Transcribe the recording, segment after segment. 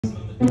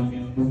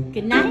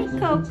Good night,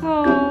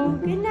 Coco.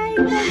 Good night,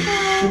 Coco.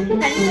 Time to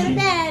go to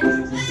bed.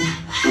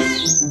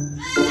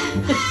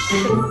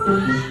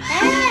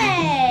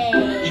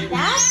 Hey,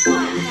 that's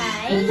not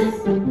nice.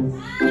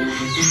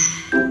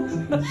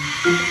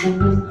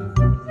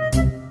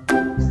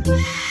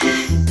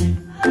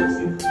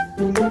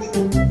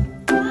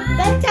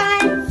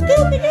 Bedtime.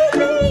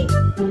 Scooby-Dooby.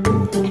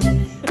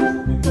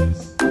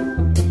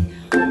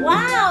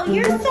 Wow,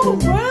 you're so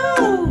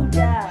rude.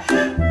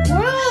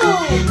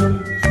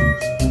 Rude.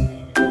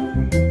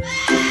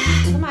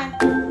 Come on.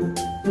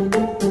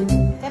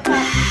 Step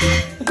up.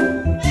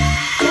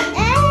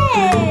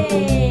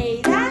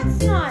 Hey, that's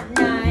not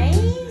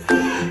nice.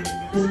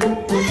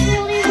 That's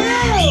really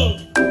rude.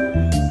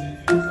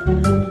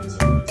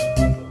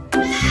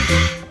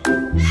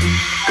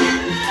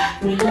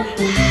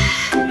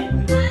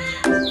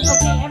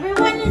 Okay,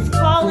 everyone is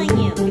calling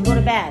you to go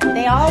to bed.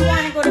 They all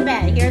want to go to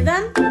bed. Hear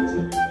them?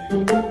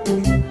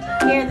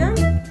 Hear them?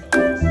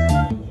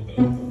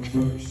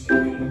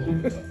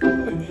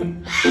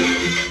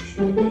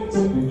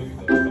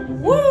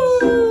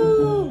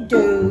 Woo!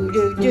 Do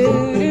do do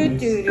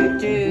do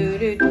do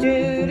do do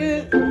do.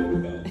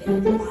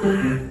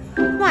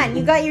 Come on,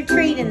 you got your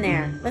treat in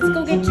there. Let's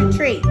go get your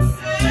treats.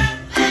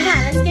 Come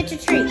on, let's get your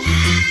treats.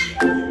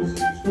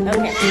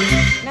 Okay,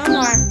 no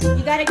more.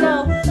 You gotta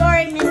go.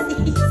 Sorry,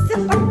 Missy.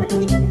 Sorry.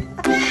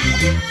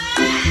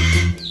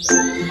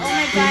 Oh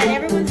my God,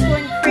 everyone's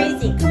going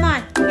crazy. Come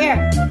on, here.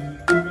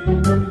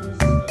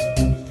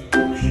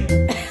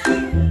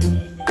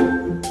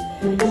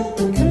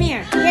 Come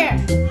here, here.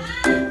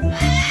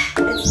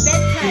 It's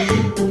bedtime.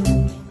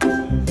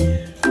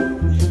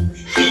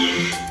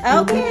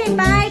 Okay,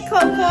 bye,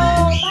 Coco.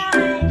 Bye.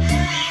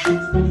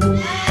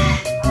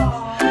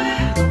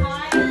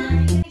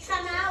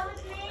 Come out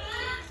with me.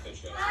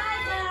 Bye,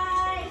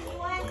 guys. You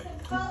want some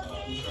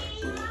cookies?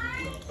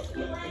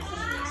 You want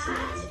some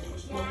nuts?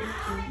 Yeah.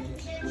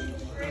 Did you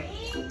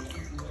treat?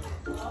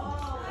 Oh,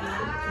 wow.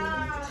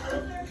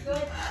 Those are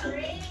good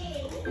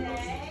treats, eh?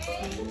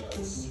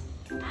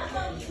 How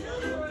about you,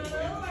 Lou?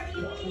 Are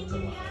you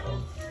eating any other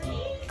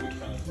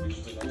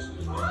treats?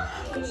 Oh,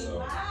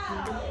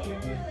 wow. You're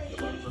really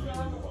eating some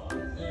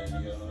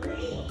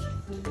treats.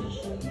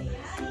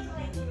 Yeah, you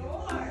like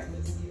yours.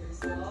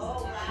 Oh,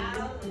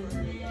 wow.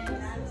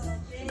 That's a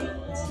big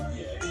old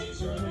treat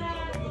you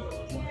have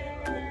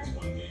here.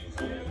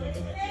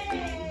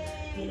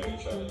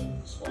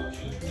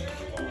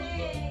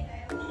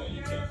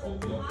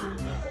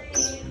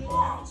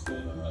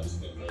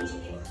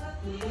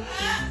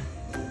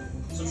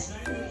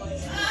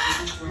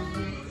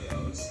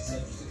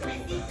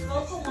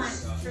 Coco wants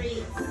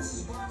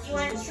treats. You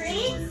want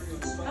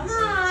treats? Come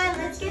on,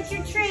 let's get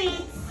your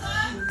treats.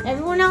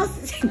 Everyone else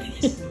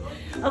is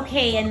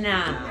okay, and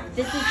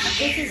this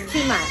is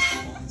too much.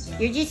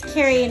 You're just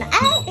carrying.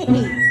 Hey! Okay.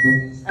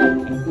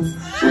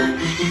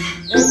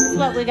 This is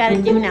what we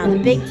gotta do now. The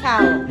big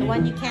towel, the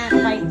one you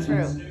can't bite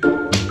through.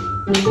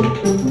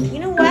 You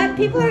know what?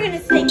 People are gonna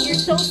think you're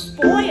so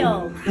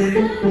spoiled.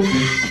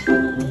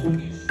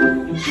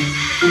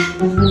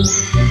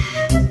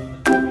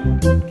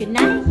 Good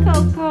night,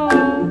 Coco.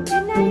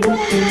 Good night,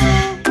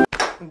 Coco.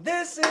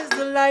 This is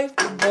the life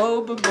of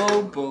Bobo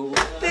Bobo.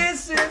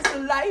 This is the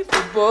life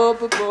of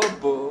Bobo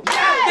Bobo.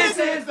 This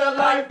is the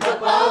life of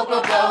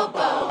Bobo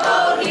Bobo.